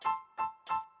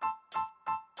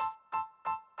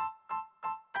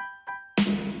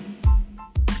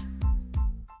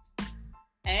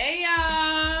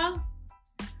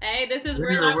Hey, this is We're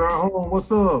here. We're at home.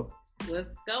 What's up? What's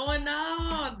going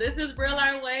on? This is Real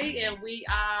Our Way, and we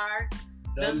are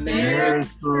the Marriage Marriage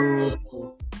Crew.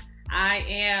 Crew. I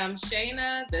am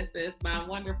Shayna. This is my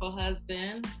wonderful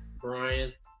husband,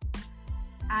 Brian.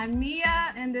 I'm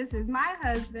Mia, and this is my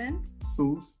husband,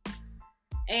 Seuss.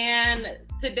 And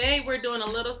today we're doing a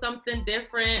little something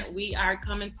different. We are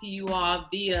coming to you all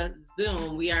via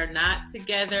Zoom. We are not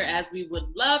together as we would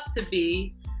love to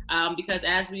be. Because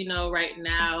as we know right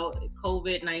now,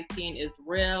 COVID-19 is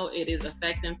real. It is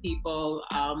affecting people,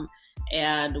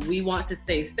 and we want to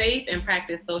stay safe and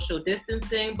practice social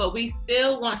distancing, but we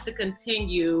still want to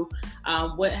continue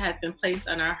what has been placed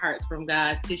on our hearts from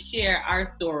God to share our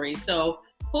story. So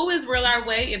who is Real Our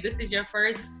Way? If this is your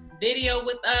first video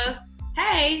with us,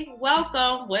 hey,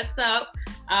 welcome, what's up?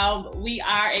 We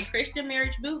are a Christian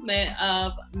marriage movement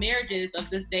of marriages of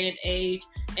this day and age.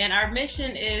 And our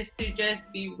mission is to just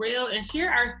be real and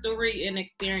share our story and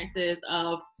experiences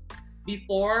of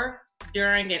before,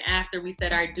 during, and after we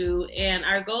said our do. And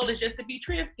our goal is just to be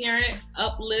transparent,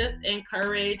 uplift,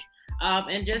 encourage,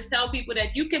 and just tell people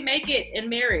that you can make it in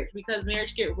marriage, because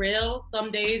marriage get real.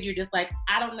 Some days you're just like,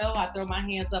 I don't know, I throw my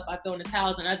hands up, I throw in the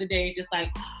towels, and other days just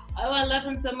like, oh, I love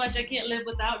him so much, I can't live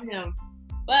without him.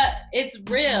 But it's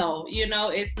real, you know,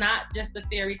 it's not just a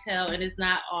fairy tale, and it's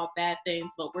not all bad things,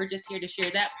 but we're just here to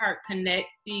share that part, connect,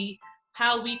 see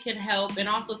how we can help, and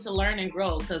also to learn and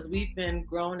grow, because we've been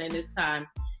growing in this time.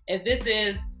 If this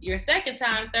is your second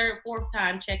time, third, fourth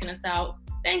time checking us out,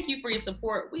 thank you for your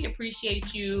support. We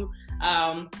appreciate you.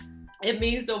 It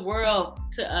means the world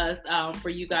to us for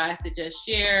you guys to just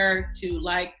share, to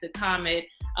like, to comment,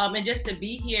 and just to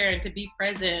be here and to be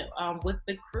present with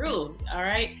the crew, all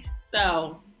right?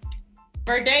 So,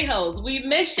 Verdejos, we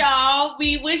miss y'all.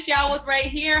 We wish y'all was right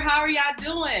here. How are y'all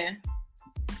doing?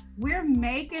 we're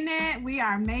making it. We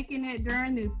are making it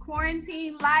during this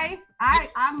quarantine life.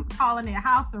 I'm calling it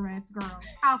house arrest, girl.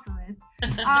 House arrest.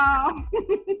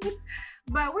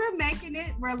 But we're making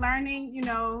it. We're learning,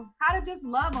 how to just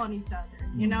love on each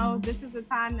other. This is a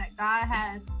time that God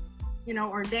has,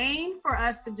 ordained for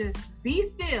us to just be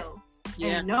still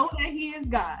and know that He is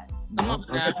God. I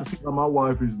get to see how my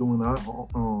wife is doing that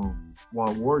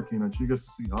while working, and she gets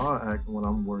to see how I act when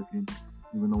I'm working,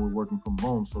 even though we're working from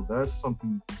home. So that's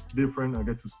something different. I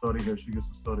get to study her, she gets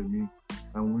to study me,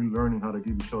 and we're learning how to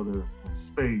give each other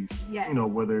space. Yes.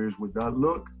 Whether it's with that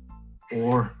look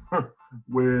or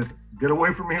with get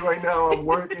away from me right now, I'm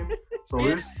working. So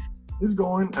it's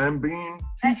going and being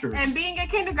teachers. And being a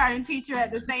kindergarten teacher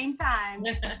at the same time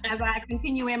as I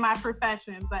continue in my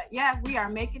profession. But yeah, we are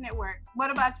making it work.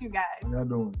 What about you guys? How y'all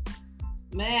doing?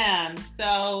 Man,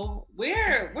 so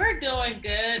we're doing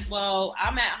good. Well,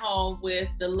 I'm at home with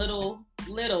the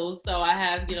littles. So I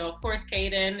have, of course,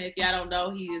 Caden. If y'all don't know,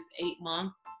 he is 8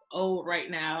 months old right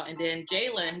now. And then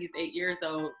Jalen, he's 8 years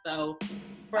old. So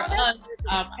for us,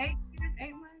 8 years,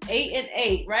 8 months. 8 and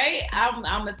 8, right?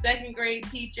 I'm a second grade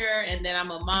teacher, and then I'm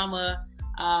a mama,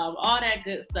 all that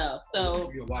good stuff.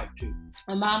 So Your wife too.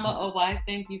 a mama, a wife.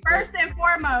 Thank you. First and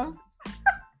foremost.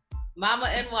 Mama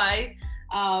and wife.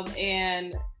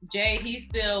 And Jay, he's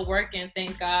still working,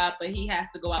 thank God, but he has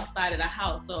to go outside of the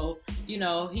house. So,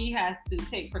 he has to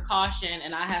take precaution,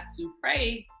 and I have to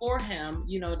pray for him,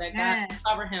 that God can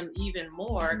cover him even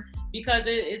more, because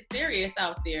it's serious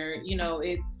out there.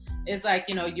 It's like,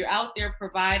 you're out there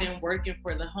providing, working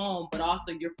for the home, but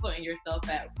also you're putting yourself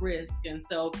at risk. And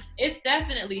so it's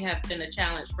definitely have been a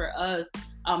challenge for us,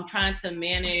 trying to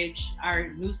manage our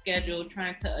new schedule,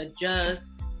 trying to adjust,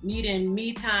 needing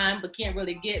me time, but can't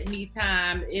really get me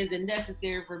time. Is it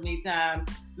necessary for me time?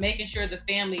 Making sure the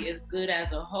family is good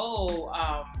as a whole.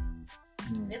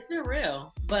 It's been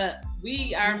real, but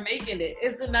we are making it.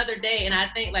 It's another day. And I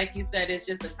think, like you said, it's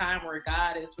just a time where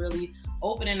God is really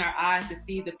opening our eyes to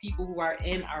see the people who are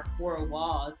in our four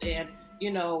walls and,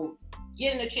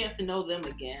 getting a chance to know them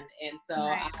again. And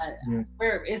so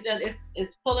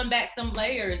it's pulling back some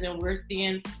layers, and we're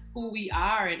seeing who we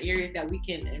are in areas that we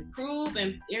can improve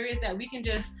and areas that we can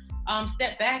just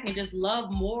step back and just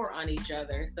love more on each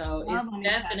other. So it's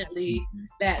definitely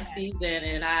that season,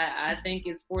 and I think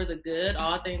it's for the good.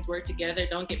 All things work together.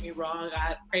 Don't get me wrong.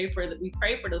 We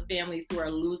pray for the families who are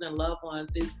losing loved ones.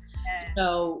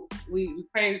 So we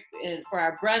pray for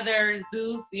our brother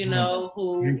Zeus,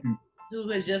 who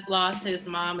has just lost his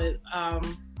mom.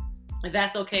 If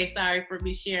that's okay, sorry for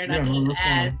me sharing.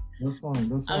 That's fine.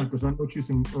 Because I know she's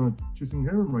in heaven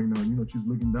right now. She's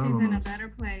looking down on us. She's in a better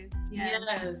place.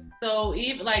 Yes. So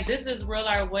even this is Real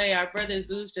Our Way. Our brother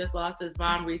Zeus just lost his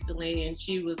mom recently, and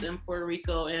she was in Puerto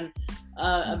Rico, and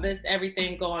amidst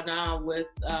everything going on with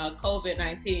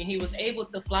COVID-19, he was able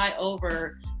to fly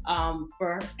over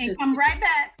for and come right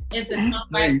back. And to come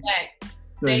right back,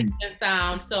 safe and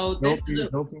sound. So this is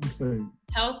healthy and safe.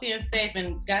 Healthy and safe,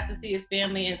 and got to see his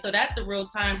family. And so that's a real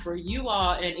time for you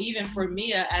all, and even for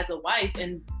Mia as a wife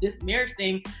and this marriage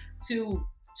thing, to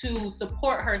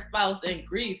support her spouse in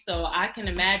grief. So I can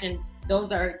imagine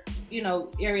those are, you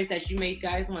know, areas that you may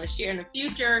guys want to share in the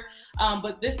future.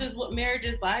 But this is what marriage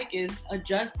is like, is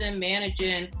adjusting,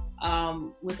 managing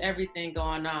with everything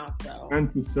going on. So.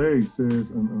 And to say,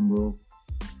 sis and bro,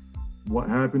 what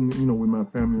happened, you know, with my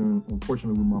family and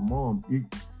unfortunately with my mom, it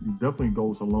definitely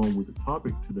goes along with the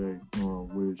topic today,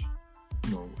 which,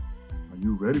 you know, are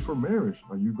you ready for marriage?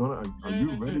 Are you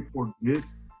ready for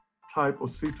this type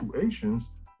of situations,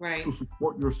 right, to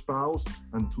support your spouse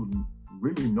and to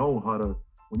really know how to,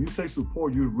 when you say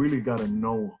support, you really got to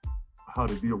know how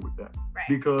to deal with that. Right.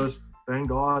 Because thank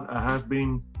God I have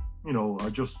been, you know, I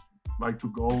just like to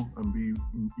go and be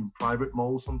in private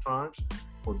mode sometimes.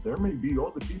 But there may be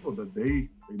other people that they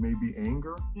may be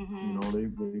anger, you know, they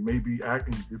may be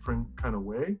acting a different kind of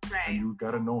way, right, and you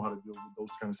got to know how to deal with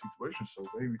those kind of situations. So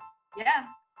baby,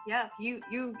 yeah, you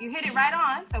hit it right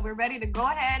on. So we're ready to go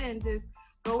ahead and just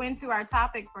go into our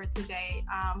topic for today,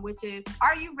 which is,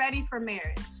 are you ready for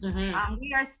marriage?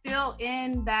 We are still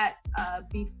in that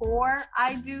before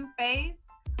I do phase.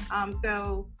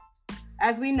 So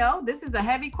as we know, this is a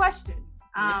heavy question.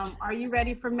 Are you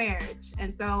ready for marriage?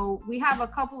 And so we have a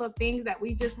couple of things that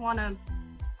we just want to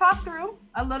talk through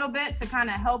a little bit to kind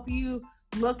of help you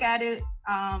look at it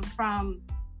from,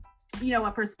 you know,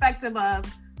 a perspective of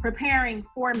preparing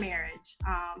for marriage.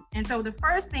 And so the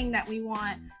first thing that we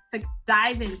want to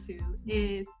dive into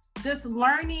is just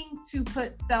learning to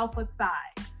put self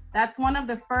aside. That's one of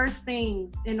the first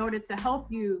things in order to help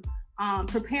you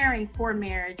preparing for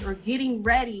marriage or getting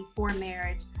ready for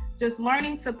marriage. Just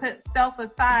learning to put self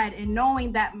aside and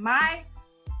knowing that my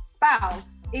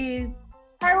spouse is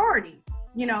priority,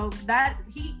 you know, that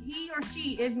he or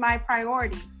she is my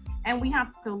priority. And we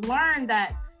have to learn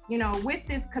that, you know, with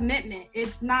this commitment,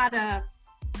 it's not a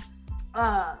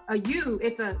you,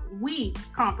 it's a we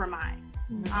compromise.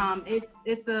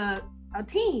 It's a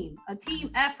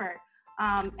team effort.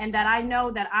 And that I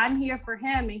know that I'm here for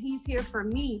him and he's here for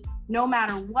me no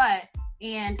matter what.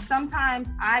 And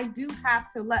sometimes I do have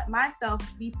to let myself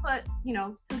be put, you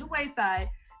know, to the wayside,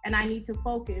 and I need to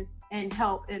focus and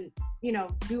help and, you know,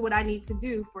 do what I need to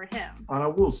do for him. And I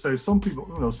will say, some people,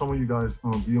 you know, some of you guys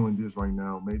viewing this right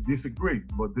now may disagree,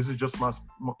 but this is just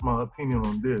my opinion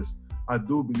on this. I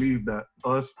do believe that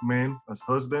us men as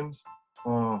husbands,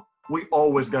 we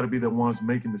always got to be the ones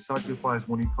making the sacrifice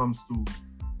when it comes to,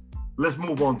 let's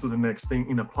move on to the next thing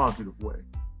in a positive way.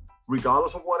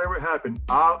 Regardless of whatever happened,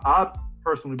 I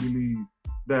personally believe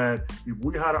that if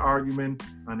we had an argument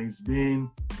and it's been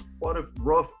quite a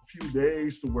rough few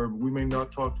days to where we may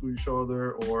not talk to each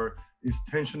other or it's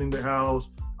tension in the house,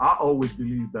 I always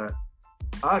believe that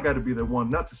I got to be the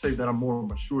one, not to say that I'm more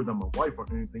mature than my wife or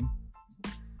anything,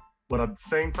 but at the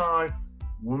same time,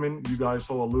 women, you guys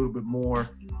saw a little bit more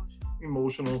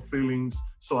emotional feelings.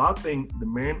 So I think the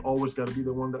man always got to be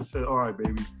the one that said, all right,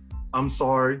 baby, I'm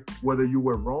sorry, whether you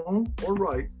were wrong or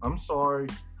right, I'm sorry.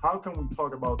 How can we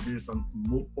talk about this and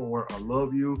move forward? I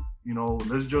love you. You know,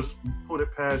 let's just put it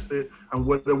past it. And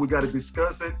whether we got to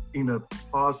discuss it in a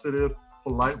positive,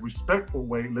 polite, respectful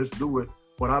way, let's do it.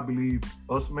 But I believe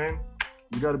us men,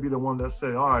 we got to be the one that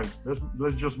say, all right,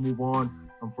 let's just move on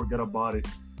and forget about it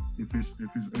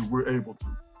if we're able to.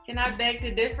 Can I beg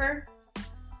to differ?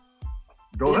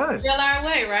 Go ahead. Feel our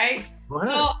way, right? Go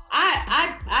ahead. So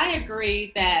I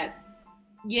agree that,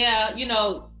 yeah, you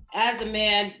know, as a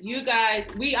man, you guys,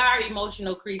 we are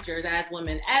emotional creatures as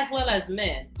women, as well as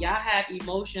men. Y'all have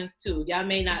emotions too. Y'all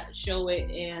may not show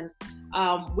it and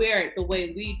wear it the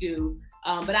way we do.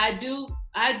 But I do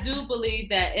believe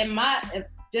that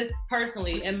just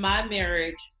personally, in my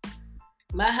marriage,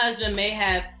 my husband may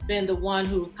have been the one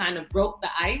who kind of broke the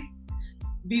ice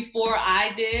before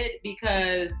I did,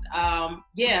 because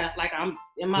like I'm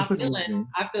in my feeling,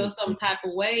 I feel some type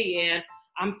of way and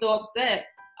I'm so upset.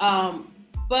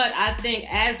 But I think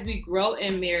as we grow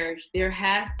in marriage, there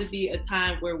has to be a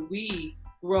time where we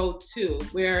grow too,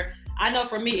 where I know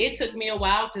for me, it took me a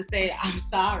while to say, I'm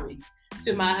sorry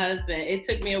to my husband. It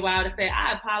took me a while to say,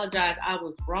 I apologize, I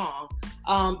was wrong,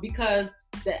 because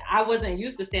I wasn't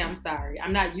used to saying I'm sorry.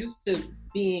 I'm not used to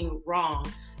being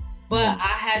wrong. But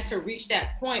I had to reach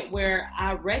that point where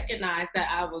I recognized that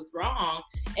I was wrong.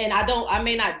 And I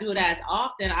may not do it as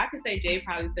often. I could say Jay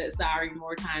probably said sorry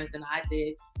more times than I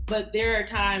did. But there are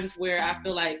times where I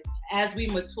feel like as we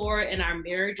mature in our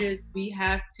marriages, we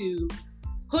have to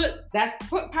that's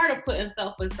part of putting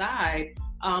self aside.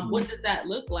 What does that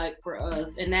look like for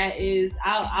us? And that is,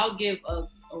 I'll give a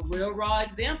real raw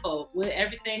example. With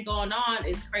everything going on,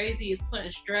 it's crazy. It's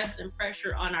putting stress and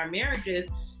pressure on our marriages.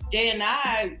 Jay and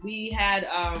I, we had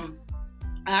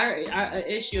our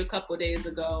issue a couple of days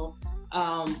ago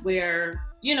where,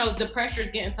 you know, the pressure is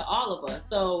getting to all of us.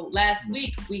 So last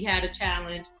week we had a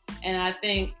challenge, and I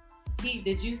think, Pete,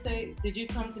 did you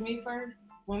come to me first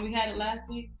when we had it last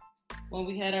week, when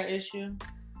we had our issue?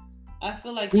 I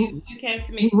feel like you came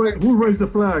to me. Who raised the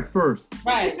flag first?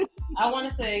 Right. I want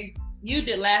to say you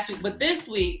did last week, but this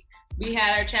week we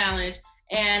had our challenge,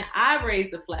 and I raised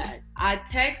the flag. I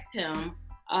text him,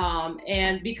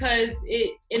 and because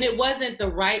it wasn't the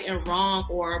right and wrong,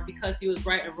 or because he was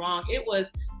right and wrong. It was,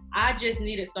 I just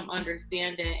needed some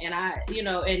understanding, and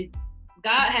and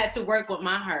God had to work with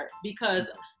my heart, because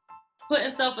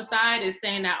putting self aside is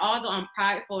saying that although I'm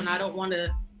prideful and I don't want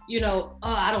to,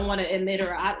 I don't want to admit,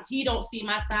 or he don't see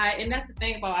my side. And that's the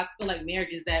thing about, I feel like,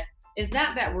 marriage is that it's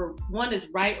not that one is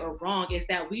right or wrong. It's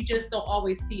that we just don't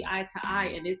always see eye to eye,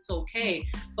 and it's okay.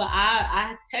 But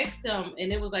I text him,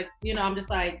 and it was like, I'm just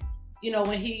like,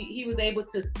 when he was able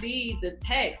to see the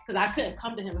text, because I couldn't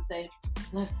come to him and say,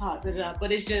 let's talk,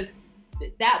 but it's just,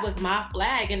 that was my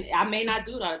flag. And I may not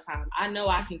do it all the time. I know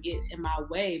I can get in my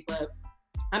way, but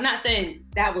I'm not saying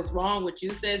that was wrong what you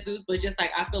said, Zeus, but just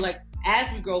like, I feel like as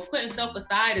we grow, putting self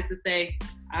aside is to say,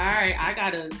 all right, I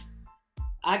gotta,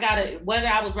 whether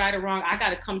I was right or wrong, I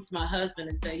gotta come to my husband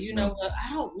and say, you know what,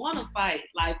 I don't want to fight,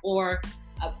 or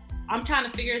I'm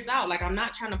trying to figure this out. Like, I'm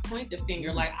not trying to point the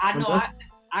finger. Like, I know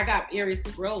I got areas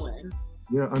to grow in.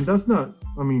 Yeah, and that's not,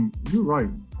 you're right.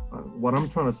 What I'm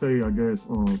trying to say, I guess,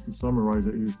 to summarize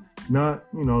it, is not,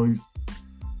 he's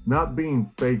not being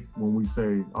fake when we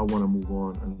say, I want to move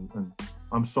on, and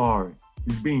I'm sorry.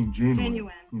 He's being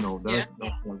genuine. That's what I gotta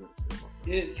say about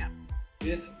that.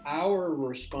 It's our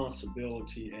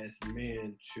responsibility as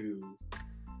men to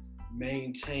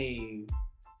maintain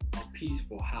a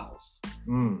peaceful house.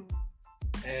 And,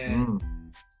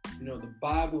 the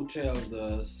Bible tells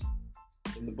us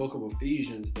in the book of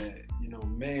Ephesians that,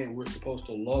 man, we're supposed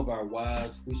to love our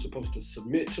wives. We're supposed to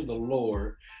submit to the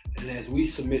Lord. And as we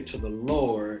submit to the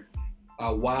Lord,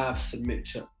 our wives submit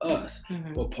to us.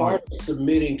 Well, part of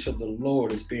submitting to the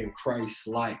Lord is being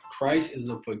Christ-like. Christ is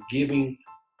a forgiving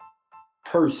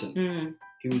person.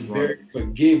 He was very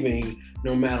forgiving.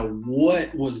 No matter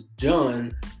what was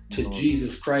done to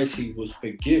Jesus Christ, he was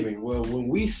forgiving. Well, when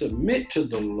we submit to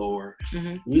the Lord,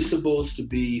 we're supposed to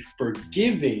be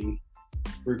forgiving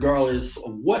regardless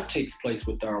of what takes place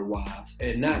with our wives,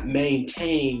 and not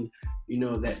maintain,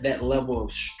 that level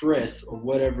of stress or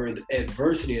whatever the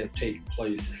adversity has taken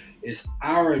place. It's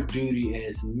our duty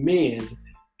as men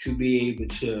to be able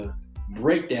to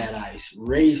break that ice,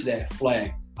 raise that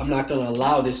flag. I'm not going to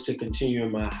allow this to continue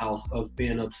in my house of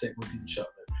being upset with each other.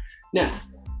 Now,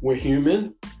 we're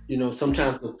human.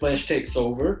 Sometimes the flesh takes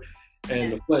over,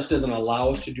 and the flesh doesn't allow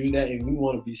us to do that, and we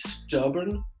want to be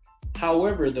stubborn.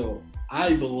 However, though,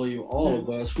 I believe all of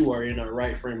us who are in our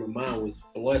right frame of mind was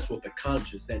blessed with a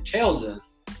conscience that tells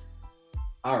us,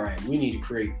 all right, we need to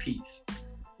create peace.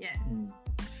 Yeah.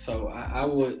 So I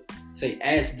would say,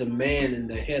 as the man and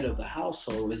the head of the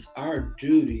household, it's our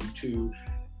duty to,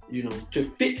 to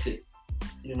fix it.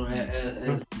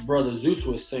 As Brother Zeus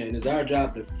was saying, it's our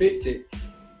job to fix it.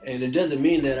 And it doesn't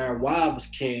mean that our wives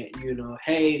can't,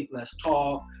 hey, let's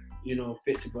talk,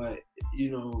 fix it. But,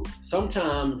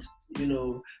 sometimes,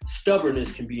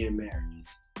 stubbornness can be in marriages.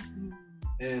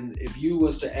 And if you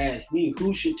was to ask me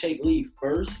who should take lead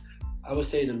first, I would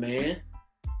say the man.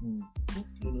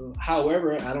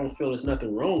 However, I don't feel there's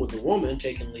nothing wrong with the woman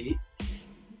taking lead.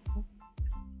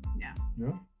 Yeah.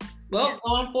 Well,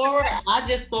 going forward, I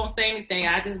just won't say anything.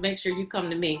 I just make sure you come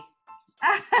to me.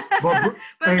 I'll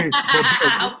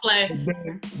play.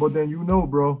 But then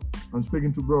bro, I'm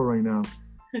speaking to bro right now.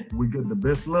 We get the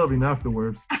best loving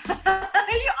afterwards. You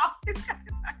always gotta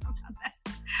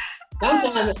talk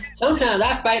about that. Sometimes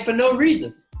I fight for no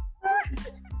reason.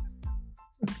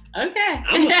 Okay.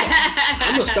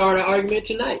 I'm gonna start an argument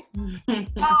tonight.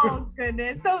 Oh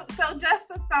goodness. So just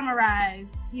to summarize,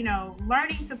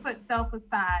 learning to put self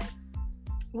aside,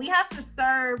 we have to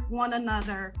serve one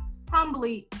another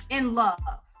humbly in love.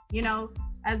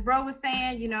 As bro was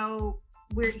saying,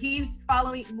 he's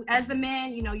following, as the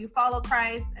men, you follow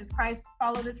Christ, as Christ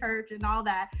followed the church and all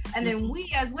that. And then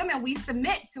we as women, we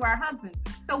submit to our husbands.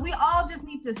 So we all just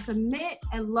need to submit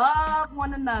and love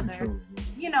one another,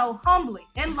 humbly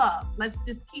in love. Let's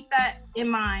just keep that in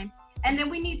mind. And then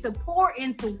we need to pour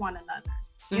into one another,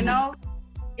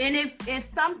 And if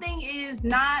something is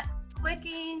not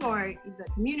clicking or the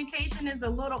communication is a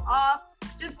little off,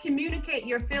 just communicate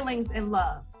your feelings in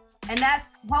love. And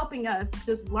that's helping us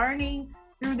just learning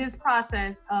through this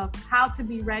process of how to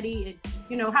be ready and,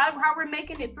 you know, how we're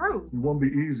making it through. It won't be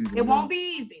easy. It won't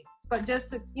be easy, but just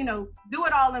to, you know, do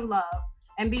it all in love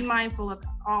and be mindful of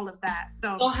all of that.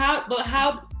 So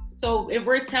if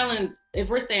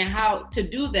we're saying how to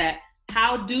do that,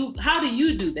 how do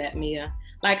you do that, Mia?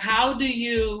 Like, how do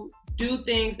you do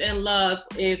things in love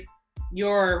if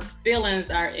your feelings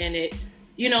are in it?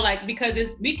 You know, like, because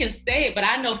we can say it, but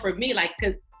I know for me, like,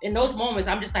 because in those moments,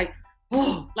 I'm just like,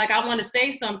 oh, like I want to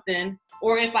say something,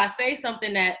 or if I say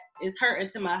something that is hurting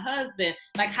to my husband,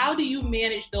 like, how do you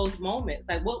manage those moments?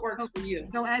 Like, what works for you?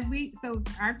 So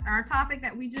our topic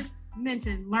that we just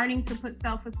mentioned, learning to put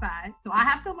self aside. So I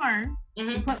have to learn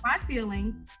to put my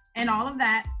feelings and all of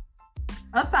that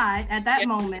aside at that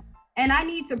moment. And I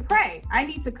need to pray. I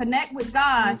need to connect with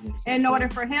God in order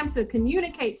for him to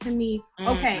communicate to me,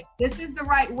 okay, this is the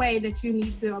right way that you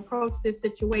need to approach this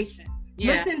situation.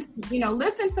 Yeah.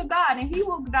 Listen to God, and he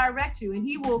will direct you, and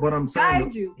he will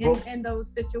guide you in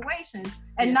those situations,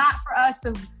 and not for us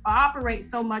to operate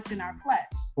so much in our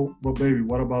flesh. But baby,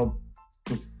 what about,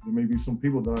 because there may be some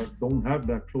people that don't have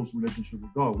that close relationship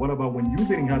with God. What about when you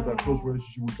didn't have that close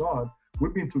relationship with God?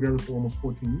 We've been together for almost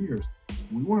 14 years.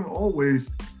 We weren't always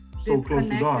so close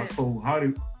to God. So how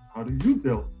do you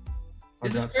deal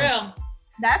at that time?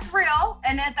 That's real.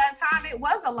 And at that time, it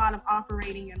was a lot of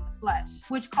operating in the flesh,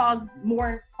 which caused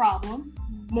more problems,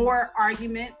 more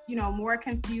arguments, more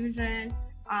confusion.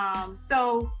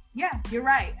 So yeah, you're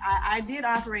right. I did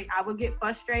operate. I would get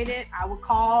frustrated. I would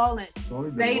call and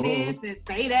say this and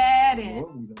say that. And,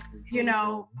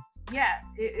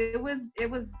 it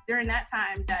was during that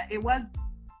time that it was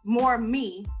more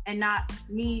me and not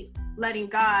me letting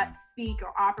God speak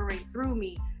or operate through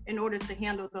me in order to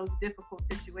handle those difficult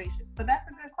situations. But that's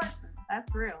a good question.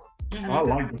 That's real. I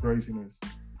like the craziness.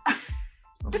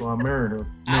 That's why I married her.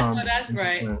 That's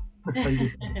right.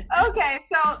 Okay,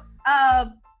 so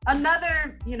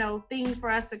another, thing for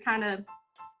us to kind of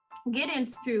get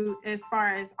into as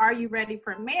far as, are you ready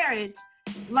for marriage?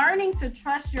 Learning to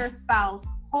trust your spouse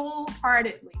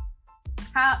wholeheartedly.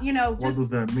 How, what does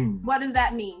that mean? What does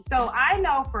that mean? So I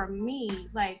know for me,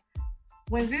 like,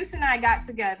 when Zeus and I got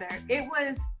together, it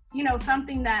was,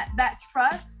 something that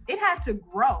trust, it had to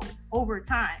grow over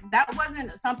time. That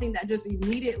wasn't something that just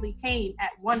immediately came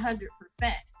at 100%.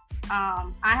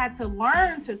 I had to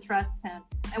learn to trust him.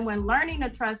 And when learning to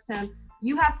trust him,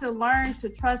 you have to learn to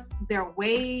trust their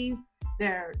ways,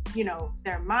 their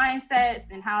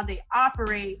mindsets and how they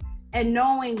operate, and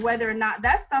knowing whether or not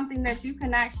that's something that you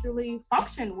can actually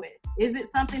function with. Is it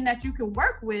something that you can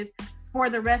work with for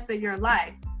the rest of your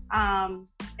life?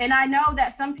 And I know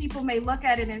that some people may look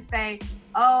at it and say,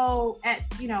 oh, at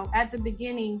the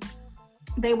beginning,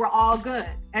 they were all good.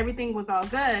 Everything was all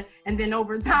good. And then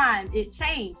over time it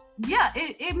changed. Yeah,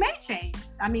 it may change.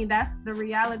 I mean, that's the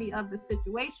reality of the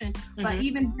situation. Mm-hmm. But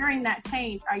even during that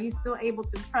change, are you still able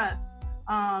to trust,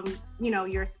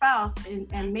 your spouse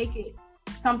and make it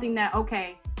something that,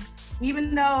 okay,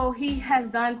 even though he has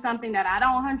done something that I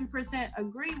don't 100%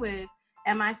 agree with,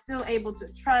 am I still able to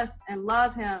trust and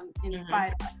love him in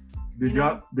spite of?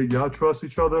 Did y'all trust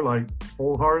each other like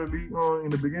wholeheartedly in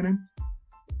the beginning?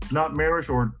 Not marriage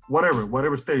or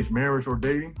whatever stage, marriage or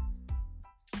dating?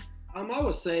 I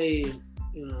would say,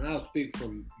 and I'll speak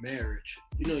from marriage.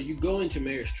 You go into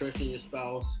marriage trusting your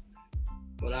spouse,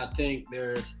 but I think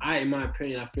in my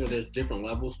opinion, I feel there's different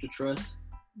levels to trust.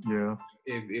 Yeah.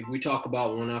 If we talk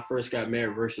about when I first got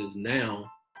married versus now,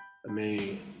 I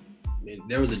mean,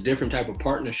 there was a different type of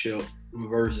partnership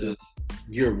versus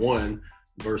year 1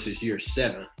 versus year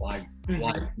 7. Like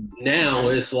now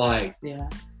it's like,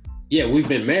 we've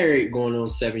been married going on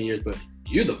 7 years, but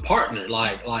you're the partner.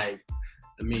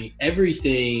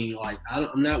 Everything, I'm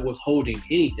not withholding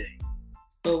anything.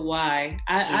 But why?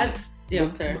 I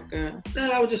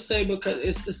would just say because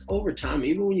it's over time.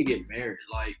 Even when you get married,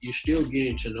 you're still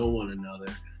getting to know one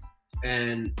another.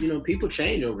 And, people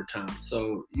change over time.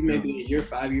 So you may be in year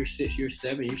 5, year 6, year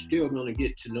 7, you're still going to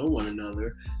get to know one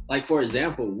another. Like, for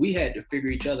example, we had to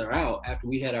figure each other out after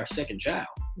we had our second child.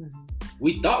 Mm-hmm.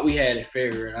 We thought we had to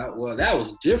figure it out. Well, that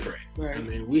was different.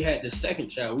 Right. We had the second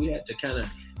child. We had to kind of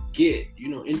get,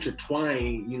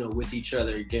 intertwine, with each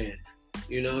other again.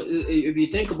 If you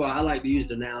think about it, I like to use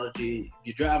the analogy,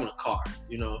 you're driving a car,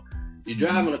 you're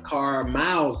driving a car,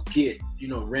 miles get,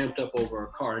 ramped up over a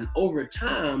car. And over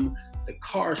time, the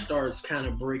car starts kind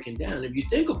of breaking down. If you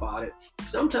think about it,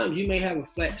 sometimes you may have a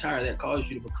flat tire that causes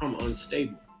you to become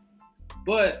unstable.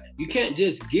 But you can't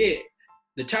just get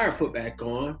the tire put back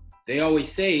on they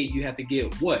always say you have to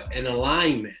get what? An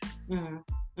alignment. Mm-hmm.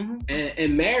 Mm-hmm. And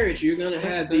in marriage, you're gonna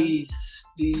have these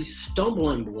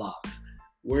stumbling blocks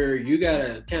where you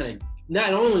gotta kind of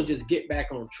not only just get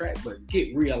back on track, but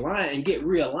get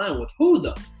realigned with who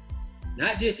though?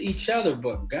 Not just each other,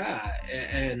 but God.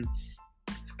 And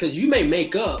because you may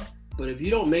make up, but if you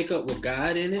don't make up with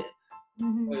God in it,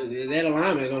 that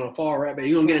alignment is gonna fall right back.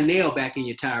 You're gonna get a nail back in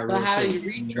your tire. But how do you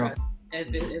retrust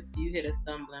if you hit a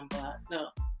stumbling block? No.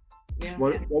 Yeah.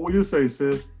 What would you say,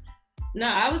 sis?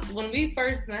 No, when we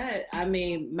first met, I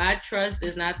mean, my trust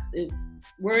is not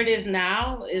where it is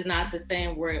now is not the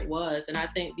same where it was. And I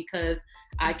think because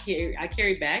I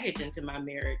carry baggage into my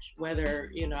marriage, whether,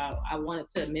 you know, I wanted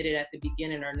to admit it at the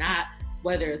beginning or not,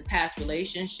 whether it's past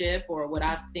relationship or what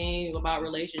I've seen about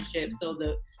relationships. So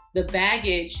the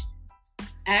baggage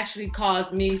actually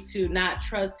caused me to not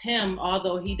trust him,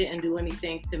 although he didn't do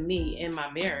anything to me in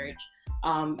my marriage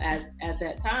at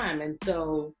that time. And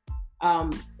so I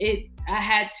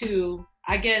had to,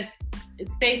 I guess,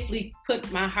 safely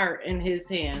put my heart in his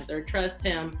hands or trust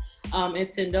him,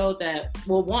 and to know that,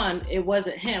 well, one, it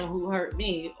wasn't him who hurt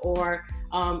me, or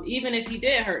even if he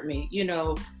did hurt me, you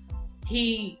know,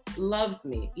 he loves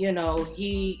me, you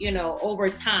know, over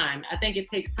time, I think it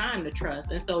takes time to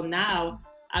trust. And so now,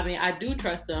 I mean, I do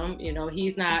trust him, you know,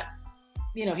 he's not,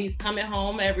 you know, he's coming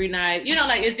home every night, you know,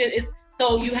 like it's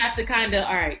so you have to kind of,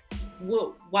 all right,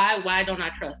 well, why don't I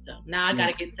trust him? Now I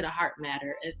got to get to the heart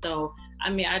matter. And so,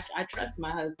 I mean, I trust my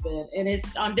husband, and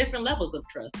it's on different levels of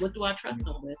trust. What do I trust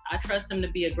him with? I trust him to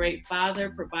be a great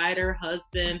father, provider,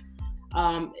 husband.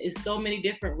 It's so many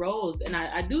different roles, and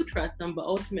I do trust him, but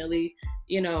ultimately,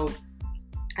 you know,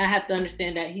 I have to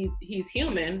understand that he's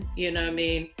human, you know what I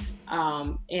mean?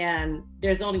 And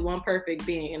there's only one perfect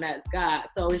being, and that's God.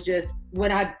 So it's just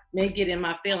when I may get in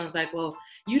my feelings like, well,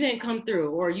 you didn't come through,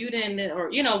 or you didn't,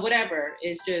 or, you know, whatever.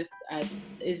 It's just,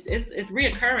 it's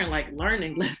reoccurring, like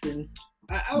learning lessons.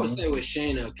 I would say with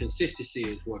Shayna, consistency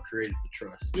is what created the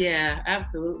trust. Yeah,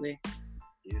 absolutely.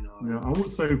 You know. Yeah, I would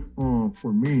say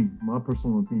for me, my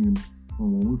personal opinion,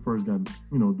 when we first got,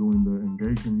 you know, doing the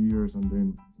engagement years and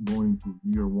then going to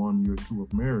year 1, year 2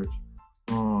 of marriage,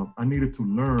 I needed to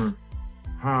learn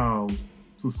how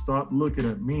to stop looking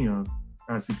at Mia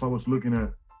as if I was looking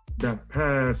at that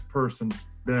past person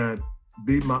that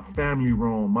did my family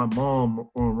wrong, my mom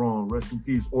wrong, rest in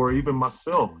peace, or even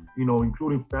myself, you know,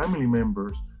 including family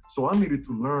members. So I needed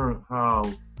to learn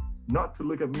how not to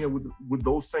look at Mia with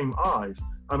those same eyes.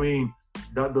 I mean,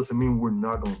 that doesn't mean we're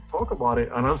not going to talk about it.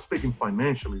 And I'm speaking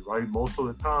financially, right? Most of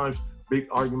the times, big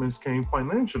arguments came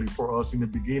financially for us in the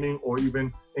beginning or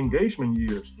even engagement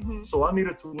years. Mm-hmm. So I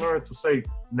needed to learn to say,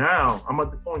 now I'm at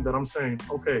the point that I'm saying,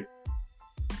 okay,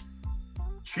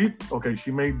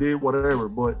 she may did whatever,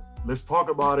 but let's talk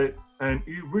about it. And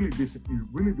it really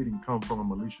didn't come from a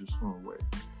malicious way.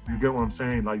 You get what I'm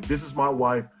saying? Like, this is my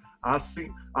wife.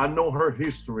 I know her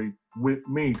history with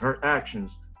me, her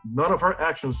actions. None of her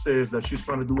actions says that she's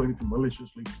trying to do anything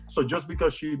maliciously. So just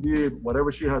because she did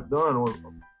whatever she had done, or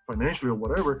financially or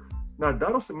whatever, now that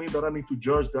doesn't mean that I need to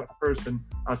judge that person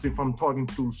as if I'm talking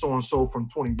to so-and-so from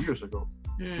 20 years ago.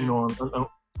 You know,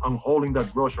 I'm holding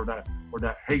that grudge or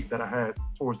that hate that I had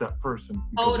towards that person.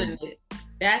 Holding it.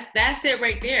 That's it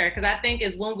right there. Because I think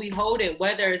is when we hold it,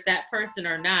 whether it's that person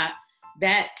or not,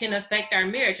 that can affect our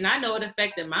marriage. And I know it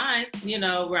affected mine, you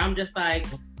know, where I'm just like,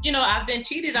 you know, I've been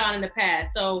cheated on in the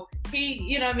past. So he,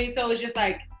 you know what I mean? So it's just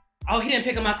like, oh, he didn't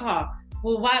pick up my call.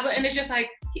 Well, why? And it's just like,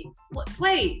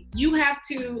 wait, you have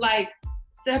to like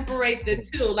separate the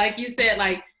two. Like you said,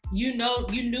 like, you know,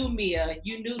 you knew Mia.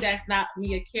 You knew that's not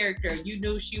Mia character. You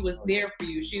knew she was there for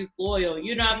you. She's loyal.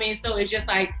 You know what I mean? So it's just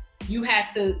like, you had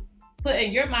to put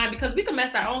in your mind, because we can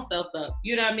mess our own selves up,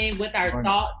 you know what I mean, with our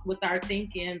thoughts, with our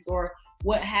thinkings, or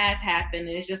what has happened.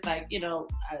 And it's just like, you know,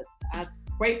 I'm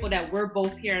grateful that we're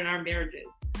both here in our marriages.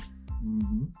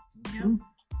 Mm-hmm. Yep.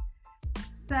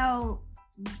 So,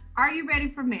 are you ready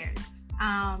for marriage?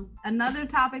 Another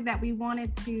topic that we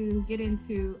wanted to get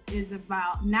into is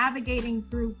about navigating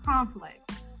through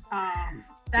conflict.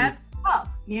 That's tough,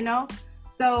 you know?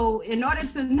 So in order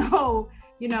to know,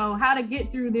 you know, how to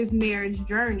get through this marriage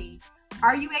journey,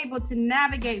 are you able to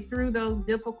navigate through those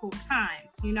difficult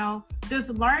times? You know, just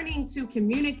learning to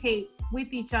communicate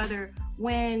with each other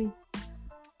when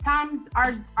times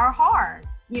are hard,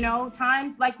 you know,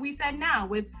 times like we said now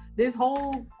with this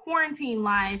whole quarantine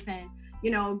life and,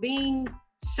 you know, being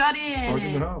shut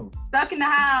in stuck in the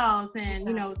house and,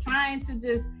 you know, trying to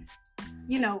just,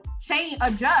 you know,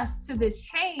 adjust to this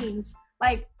change.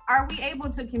 Like, are we able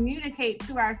to communicate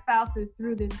to our spouses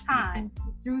through this time?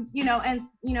 Through,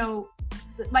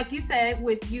 like you said,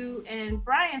 with you and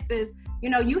Brian says,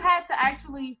 you had to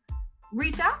actually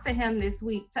reach out to him this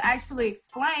week to actually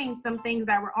explain some things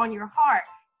that were on your heart.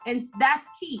 And that's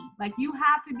key. Like, you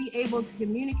have to be able to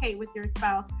communicate with your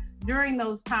spouse during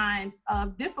those times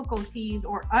of difficulties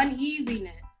or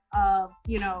uneasiness of,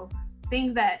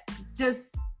 things that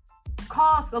just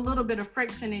cause a little bit of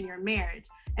friction in your marriage.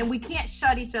 And we can't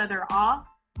shut each other off.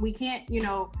 We can't,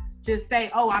 just say,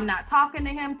 oh, I'm not talking to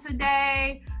him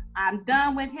today. I'm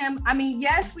done with him. I mean,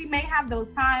 yes, we may have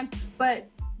those times, but,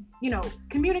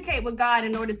 communicate with God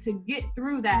in order to get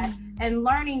through that, and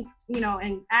learning,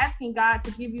 and asking God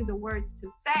to give you the words to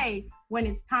say when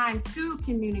it's time to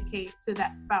communicate to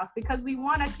that spouse, because we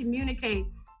want to communicate,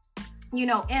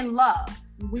 in love.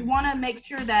 We want to make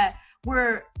sure that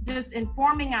we're just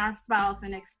informing our spouse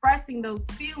and expressing those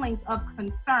feelings of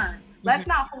concern. Let's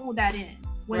not hold that in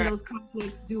when those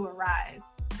conflicts do arise.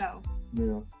 So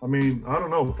yeah, I mean, I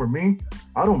don't know. For me,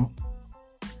 I don't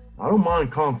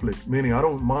mind conflict, meaning I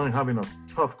don't mind having a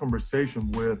tough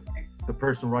conversation with the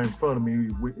person right in front of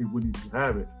me if we need to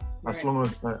have it, as long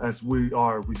as we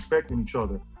are respecting each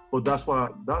other. But this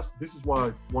is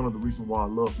why one of the reasons why I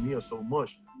love Mia so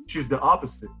much. She's the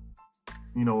opposite.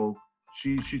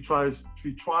 She tries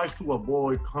to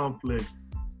avoid conflict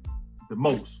the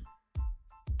most.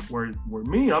 Where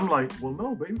me, I'm like, well,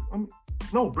 no, baby,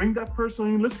 bring that person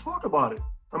in. Let's talk about it.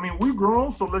 I mean, we're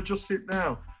grown, so let's just sit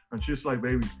down. And she's like,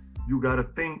 baby, you gotta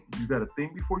think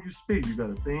before you speak. You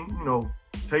gotta think,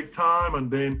 take time and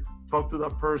then talk to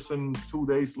that person 2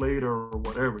 days later or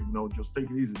whatever. Just take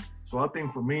it easy. So I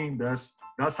think for me, that's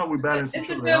how we balance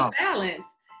each other out. Balance.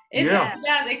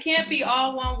 It can't be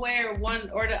all one way or one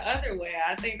or the other way.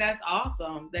 I think that's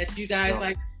awesome that you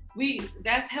guys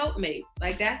that's helpmates.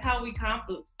 Like, that's how we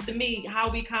complement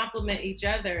each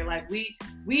other. Like, we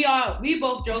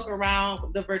both joke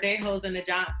around, the Verdejos and the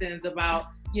Johnsons, about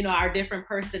our different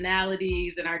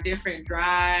personalities and our different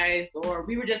drives. Or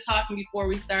we were just talking before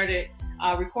we started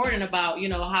recording about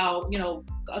how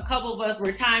a couple of us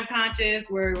were time conscious,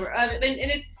 we're other, and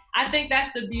it's, I think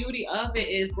that's the beauty of it,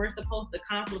 is we're supposed to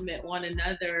complement one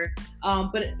another,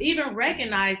 but even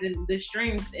recognizing the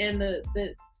strengths and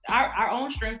our own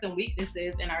strengths and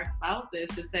weaknesses in our spouses,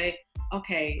 to say,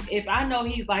 okay, if I know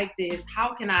he's like this,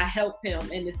 how can I help him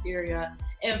in this area,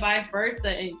 and vice versa.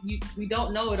 And we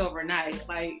don't know it overnight.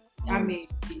 Like, I mean,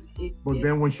 but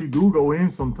then when she do go in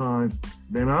sometimes,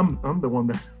 then I'm the one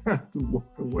that have to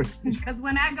walk away. Because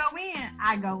when I go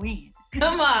in.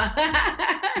 Come on.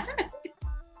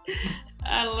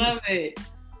 I love it.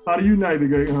 How do you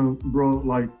navigate, bro?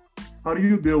 Like, how do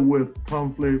you deal with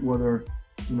conflict, whether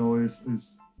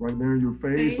it's right there in your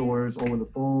face or it's over the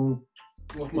phone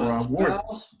with my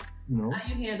spouse? How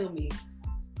you handle me?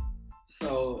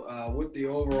 So with the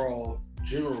overall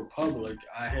general public,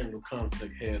 I handle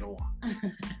conflict head on.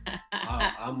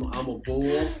 I'm a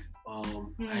bull.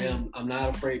 I'm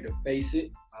not afraid to face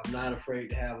it. I'm not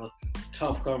afraid to have a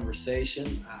tough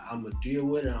conversation. I'm gonna deal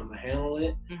with it. I'm gonna handle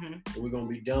it. And we're gonna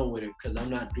be done with it, because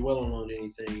I'm not dwelling on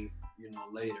anything,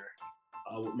 later.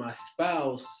 With my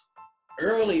spouse,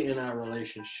 early in our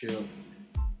relationship,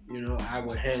 I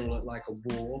would handle it like a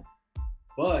bull.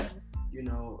 But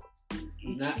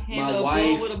not my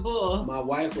wife. With a bull. My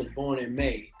wife was born in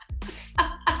May,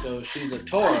 so she's a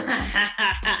Taurus.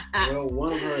 Well,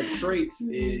 one of her traits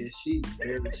is she's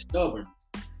very stubborn.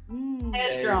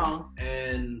 Headstrong.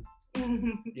 And we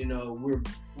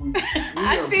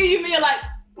I see you being like,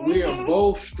 we are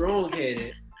both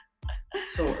strong-headed.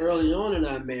 So early on in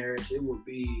our marriage, it would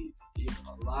be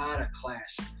a lot of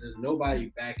clashes. There's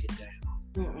nobody backing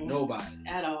down. Nobody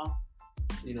at all.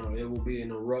 It would be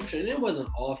an eruption. It wasn't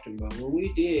often, but when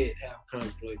we did have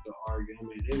conflict or argue, I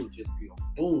mean, it would just be a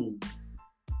boom.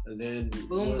 And then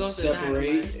we'll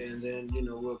separate, and then,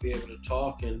 we'll be able to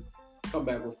talk and come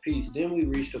back with peace. Then we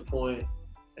reached a point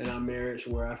in our marriage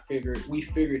where we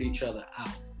figured each other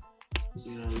out.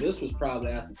 This was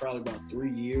probably after about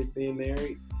 3 years being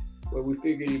married, where we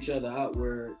figured each other out,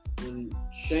 where when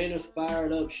Shayna's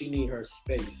fired up, she need her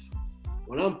space.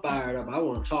 When I'm fired up, I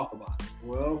want to talk about it.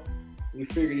 Well, we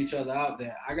figured each other out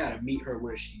that I got to meet her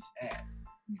where she's at.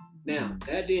 Now,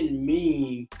 that didn't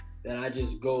mean that I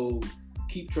just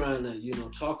keep trying to,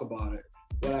 talk about it.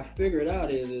 What I figured out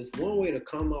is one way to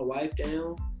calm my wife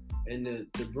down and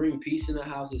to bring peace in the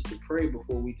house is to pray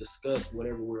before we discuss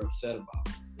whatever we're upset about.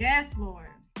 Yes, Lord.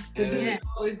 We don't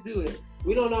always do it.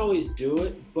 We don't always do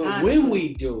it, but honestly, when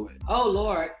we do it. Oh,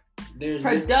 Lord.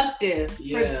 Productive.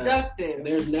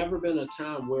 There's never been a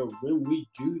time where when we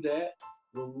do that,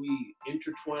 when we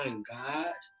intertwine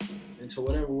God into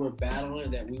whatever we're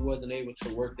battling, that we wasn't able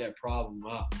to work that problem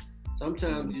out.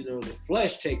 Sometimes, you know, the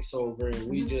flesh takes over and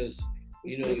we just,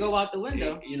 you know, it go out the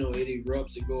window. It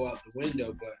erupts and go out the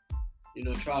window. But, you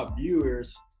know, to our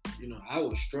viewers, you know, I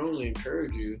would strongly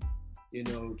encourage you, you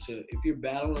know, to, if you're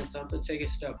battling something, take a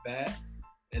step back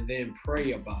and then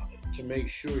pray about it to make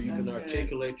sure you can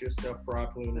articulate yourself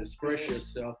properly and express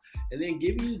yourself, and then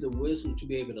give you the wisdom to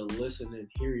be able to listen and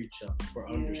hear each other for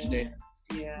understanding.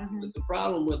 Yeah. Because the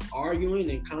problem with arguing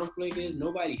and conflict is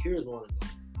nobody hears one another.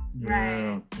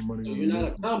 Right. So you're not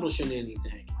accomplishing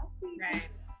anything. Right.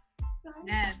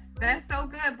 Yes, that's so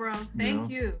good, bro. Thank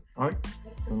you. I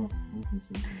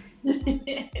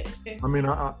mean,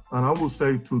 I will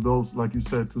say to those, like you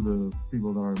said, to the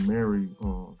people that are married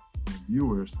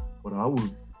viewers, but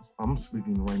I'm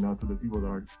speaking right now to the people that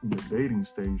are in the dating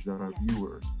stage that are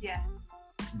viewers. Yeah.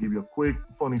 I'll give you a quick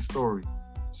funny story.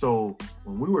 So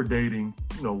when we were dating,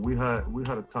 you know, we had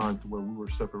a time to where we were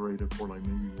separated for like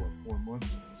maybe 4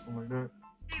 months, something like that.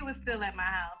 He was still at my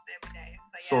house every day.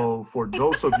 But yeah. So for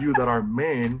those of you that are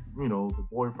men, you know, the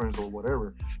boyfriends or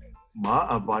whatever, my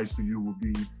advice to you would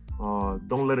be,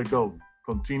 don't let it go.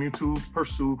 Continue to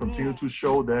pursue, continue to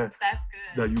show that that's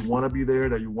good. That you want to be there,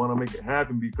 that you want to make it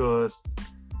happen, because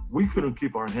we couldn't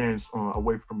keep our hands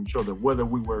away from each other, whether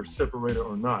we were separated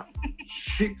or not.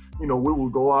 You know, we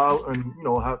would go out and, you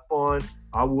know, have fun.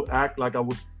 I would act like I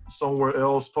was somewhere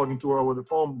else talking to her over the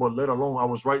phone, but let alone I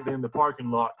was right there in the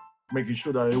parking lot, making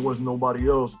sure that it was nobody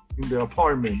else in the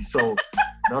apartment. So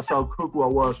that's how cuckoo I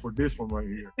was for this one right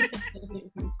here.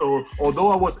 So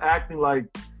although I was acting like,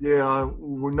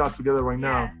 we're not together right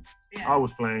now, I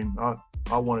was playing.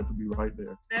 I wanted to be right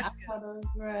there. That's good.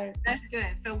 Right. That's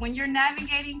good. So when you're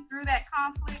navigating through that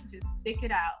conflict, just stick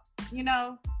it out. You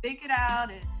know, stick it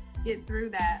out and get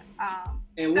through that.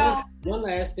 And one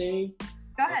last thing.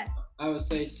 Go ahead. I would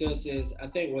say, sis, is I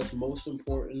think what's most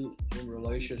important in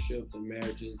relationships and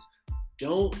marriages,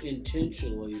 don't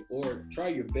intentionally, or try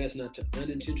your best not to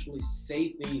unintentionally say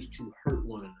things to hurt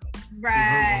one another.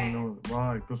 Right.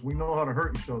 Right, because we know how to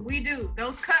hurt each other. We do.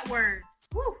 Those cut words.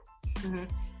 Woo. Mm-hmm.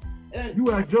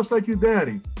 You act just like your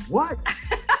daddy. What?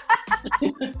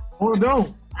 Or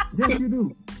don't. Yes, you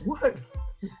do. What?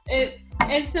 And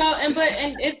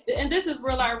this is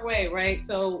real our way, right?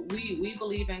 So we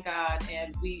believe in God,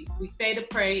 and we say to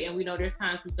pray, and we know there's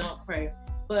times we don't pray.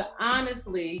 But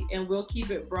honestly, and we'll keep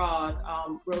it broad,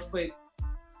 real quick.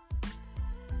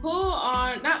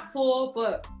 Not pull,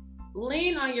 but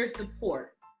lean on your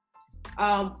support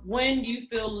when you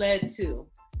feel led to.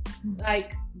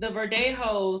 Like the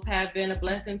Verdejos have been a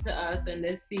blessing to us in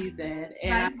this season,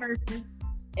 and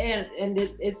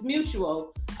it's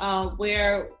mutual,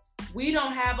 where we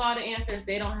don't have all the answers,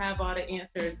 they don't have all the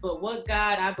answers, but what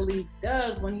God, I believe,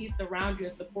 does when he surrounds you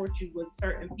and supports you with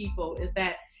certain people is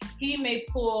that he may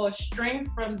pull strings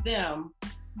from them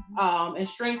and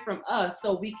strength from us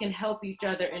so we can help each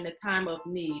other in the time of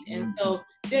need. And so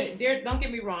there, don't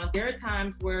get me wrong, there are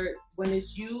times where when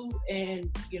it's you and,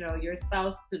 you know, your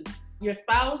spouse,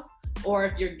 or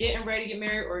if you're getting ready to get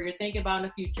married or you're thinking about in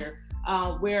the future,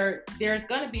 where there's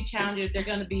going to be challenges, there's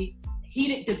going to be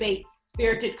heated debates,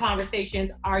 spirited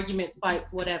conversations, arguments,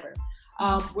 fights, whatever,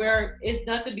 where it's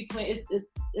nothing between,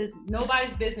 it's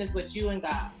nobody's business but you and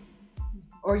God,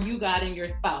 or you, God, and your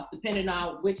spouse, depending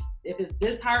on which, if it's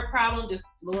this heart problem, just,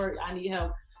 Lord, I need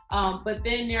help. But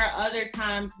then there are other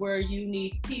times where you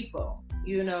need people,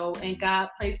 you know, and God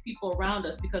placed people around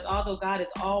us, because although God is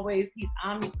always, he's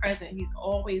omnipresent, he's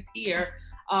always here,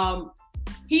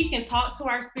 he can talk to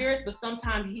our spirits, but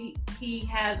sometimes he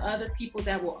has other people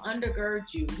that will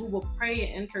undergird you, who will pray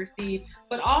and intercede,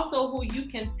 but also who you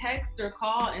can text or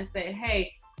call and say,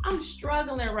 hey, I'm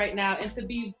struggling right now, and to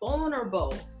be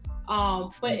vulnerable.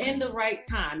 But in the right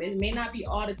time. It may not be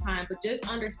all the time, but just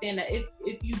understand that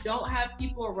if you don't have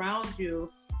people around you,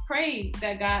 pray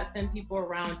that God send people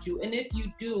around you. And if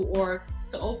you do, or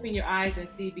to open your eyes and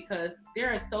see, because there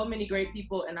are so many great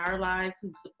people in our lives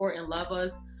who support and love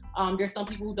us. There's some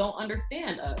people who don't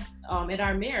understand us in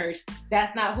our marriage.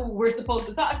 That's not who we're supposed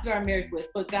to talk to our marriage with,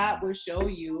 but God will show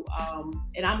you.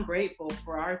 And I'm grateful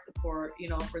for our support, you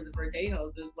know, for the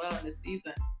Verdejos as well in this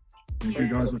season. Thank you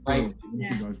guys.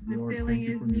 The feeling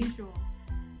is mutual.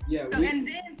 Yeah. So, and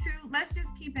then too, let's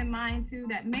just keep in mind too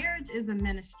that marriage is a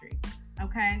ministry.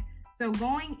 Okay. So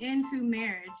going into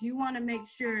marriage, you want to make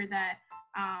sure that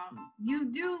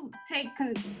you do take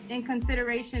in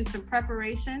consideration some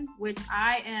preparation, which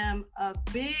I am a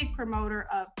big promoter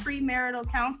of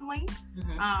premarital counseling,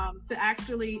 to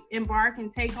actually embark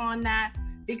and take on that,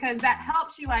 because that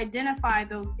helps you identify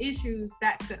those issues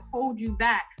that could hold you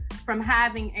back from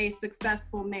having a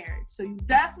successful marriage. So you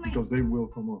definitely, because they will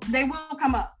come up. They will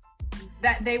come up.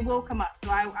 That they will come up. So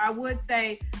I would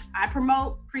say I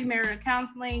promote premarital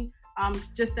counseling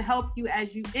just to help you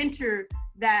as you enter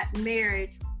that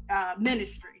marriage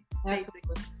ministry,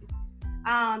 basically.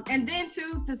 And then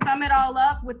to sum it all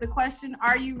up with the question,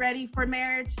 are you ready for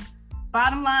marriage?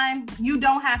 Bottom line, you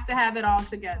don't have to have it all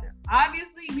together.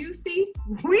 Obviously, you see,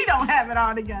 we don't have it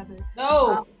all together.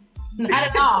 No, not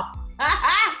at all.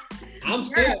 I'm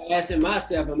still asking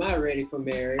myself, am I ready for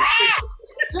marriage?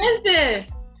 Listen.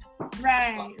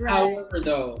 Right. However,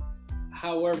 though,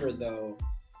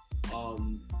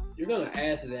 you're gonna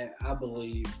ask that, I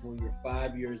believe, when you're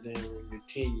 5 years in, when you're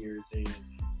 10 years in.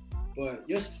 But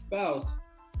your spouse,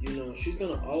 she's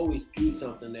gonna always do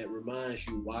something that reminds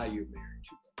you why you're married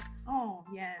to her. Oh,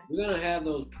 yes. You're gonna have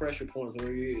those pressure points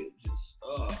where you're just,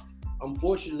 I'm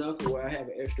fortunate enough to where I have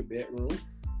an extra bedroom,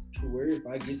 to where if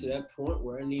I get to that point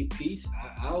where I need peace,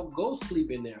 I'll go sleep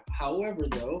in there. However,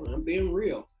 though, I'm being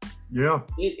real. Yeah.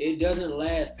 It doesn't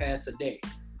last past a day.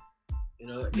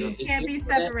 It can't be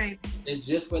separated. It's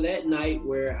just for that night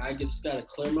where I just gotta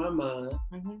clear my mind.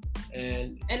 Mm-hmm.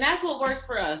 And that's what works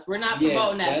for us. We're not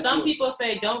promoting that. Some people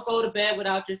say don't go to bed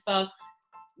without your spouse.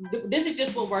 This is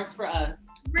just what works for us.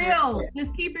 Real.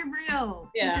 Just keep it real.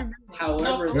 Yeah.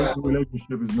 However, the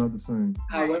relationship is not the same.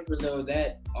 However, though,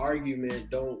 that argument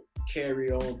don't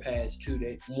carry on past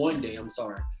 1 day,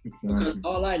 because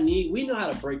all I need, we know how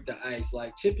to break the ice.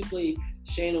 Like typically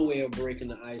Shayna's way of breaking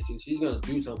the ice is she's gonna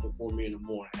do something for me in the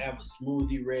morning, have a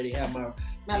smoothie ready, have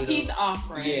my peace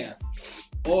offering. Yeah.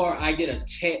 Or I get a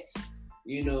text,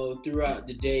 throughout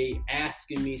the day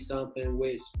asking me something,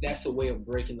 which that's the way of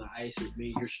breaking the ice with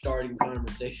me. You're starting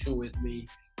conversation with me.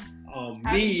 How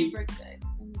do you break the ice?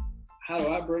 How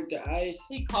do I break the ice?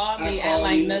 He called me at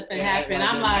like nothing happened.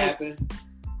 I'm like,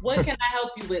 what can I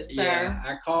help you with, sir? Yeah,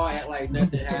 I call, act like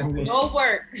nothing happened. Go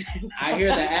work. I hear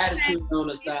the attitude on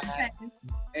the side,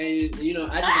 and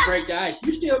I just break the ice.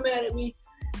 You still mad at me?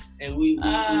 And we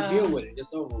deal with it.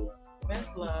 It's over with.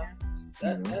 That's love.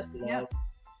 That's love. Yep.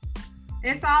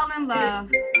 It's all in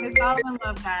love. It's all in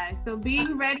love, guys. So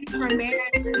being ready for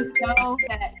marriage, just know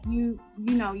that you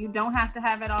don't have to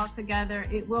have it all together.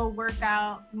 It will work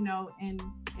out,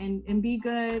 and be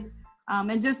good.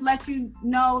 And just let you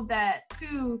know that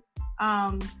too,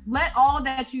 let all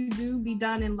that you do be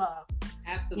done in love.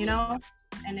 Absolutely.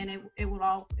 And then it will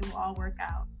all work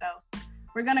out. So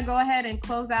we're gonna go ahead and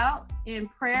close out in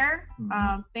prayer.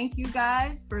 Mm-hmm. Thank you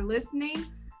guys for listening.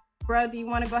 Bro, do you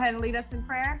want to go ahead and lead us in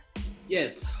prayer?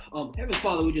 Yes. Heavenly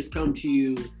Father, we just come to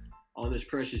you on this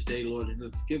precious day, Lord, and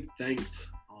let's give thanks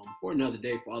for another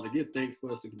day, Father. Give thanks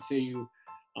for us to continue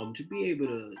to be able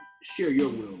to share your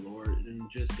will, Lord, and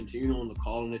just continue on the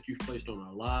calling that you've placed on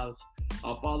our lives.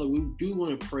 Father, we do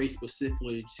want to pray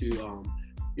specifically to,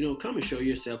 come and show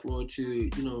yourself, Lord, to,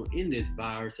 in this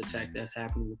virus attack that's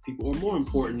happening with people, or more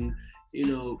important,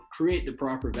 create the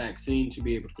proper vaccine to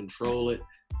be able to control it.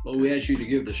 Lord, we ask you to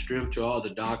give the strength to all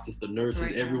the doctors, the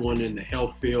nurses, everyone in the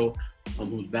health field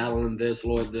who's battling this,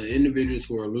 Lord, the individuals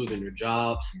who are losing their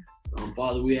jobs.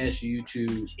 Father, we ask you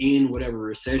to end whatever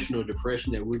recession or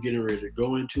depression that we're getting ready to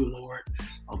go into, Lord.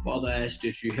 Father, I ask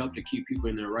that you help to keep people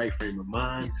in their right frame of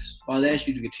mind. Father, I ask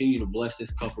you to continue to bless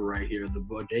this couple right here, the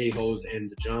Bodejos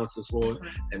and the Johnsons, Lord,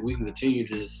 that we can continue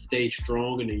to stay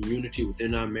strong and in unity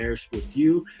within our marriage with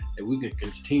you, that we can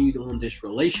continue on this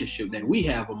relationship that we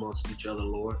have amongst each other,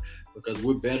 Lord, because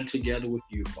we're better together with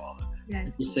you, Father.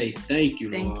 Yes. We say thank you,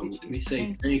 Lord. We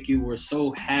say thank you. We're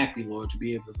so happy, Lord, to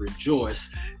be able to rejoice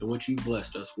in what you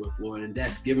blessed us with, Lord, and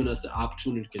that's given us the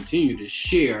opportunity to continue to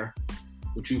share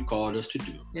what you've called us to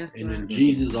do. Yes, and in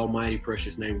Jesus' almighty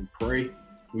precious name we pray.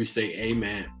 We say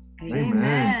amen.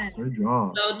 Amen. Good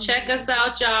job. So check us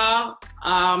out, y'all.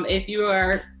 If you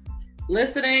are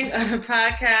listening on a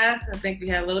podcast, I think we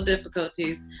had a little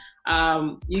difficulties.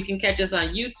 You can catch us on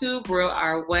YouTube, Real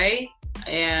Our Way.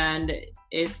 And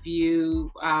if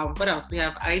you, what else? We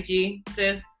have IG,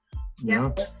 sis.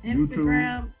 Yep.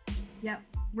 Instagram. Yep.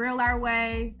 Real Our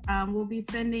Way. We'll be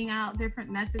sending out different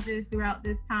messages throughout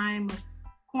this time of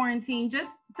quarantine,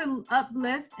 just to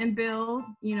uplift and build,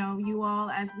 you all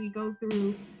as we go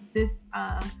through this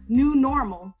new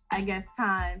normal, I guess,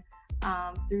 time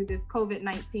through this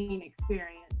COVID-19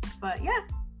 experience. But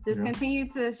just continue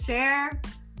to share,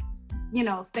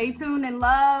 stay tuned and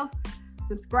love,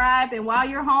 subscribe, and while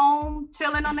you're home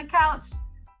chilling on the couch,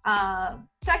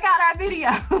 check out our video.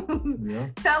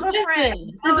 Tell a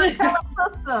friend, tell a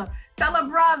sister, Tell a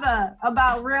brother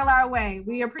about Real Our Way.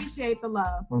 We appreciate the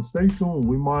love. And stay tuned.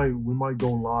 We might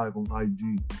go live on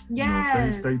IG.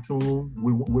 Yes. Stay tuned.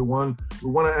 We want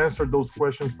to answer those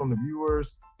questions from the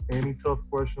viewers. Any tough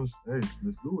questions? Hey,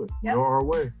 let's do it. Yep. Real Our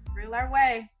Way. Real Our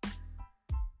Way.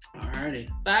 Alrighty.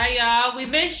 Bye, y'all. We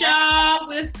miss y'all.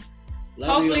 We'll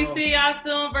hopefully y'all. see y'all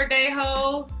soon, birthday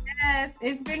hoes. Yes,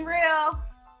 it's been real.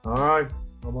 All right.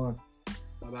 Bye-bye.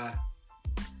 Bye-bye.